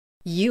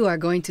You are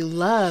going to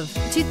love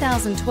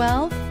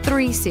 2012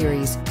 3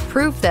 Series.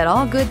 Proof that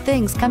all good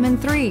things come in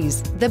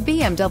threes. The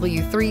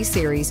BMW 3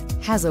 Series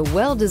has a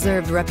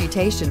well-deserved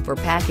reputation for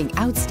packing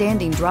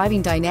outstanding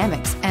driving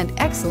dynamics and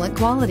excellent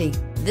quality.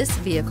 This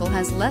vehicle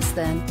has less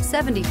than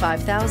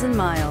 75,000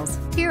 miles.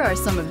 Here are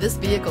some of this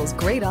vehicle's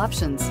great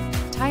options: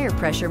 tire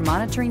pressure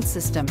monitoring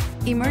system,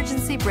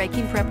 emergency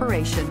braking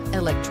preparation,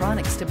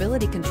 electronic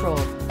stability control,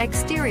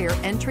 exterior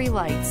entry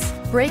lights,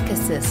 brake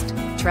assist,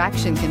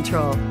 traction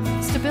control,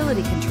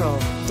 stability control,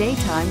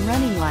 daytime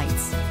running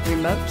lights,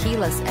 remote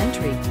keyless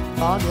entry,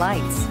 fog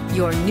lights.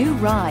 Your new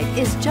ride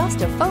is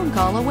just a phone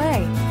call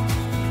away.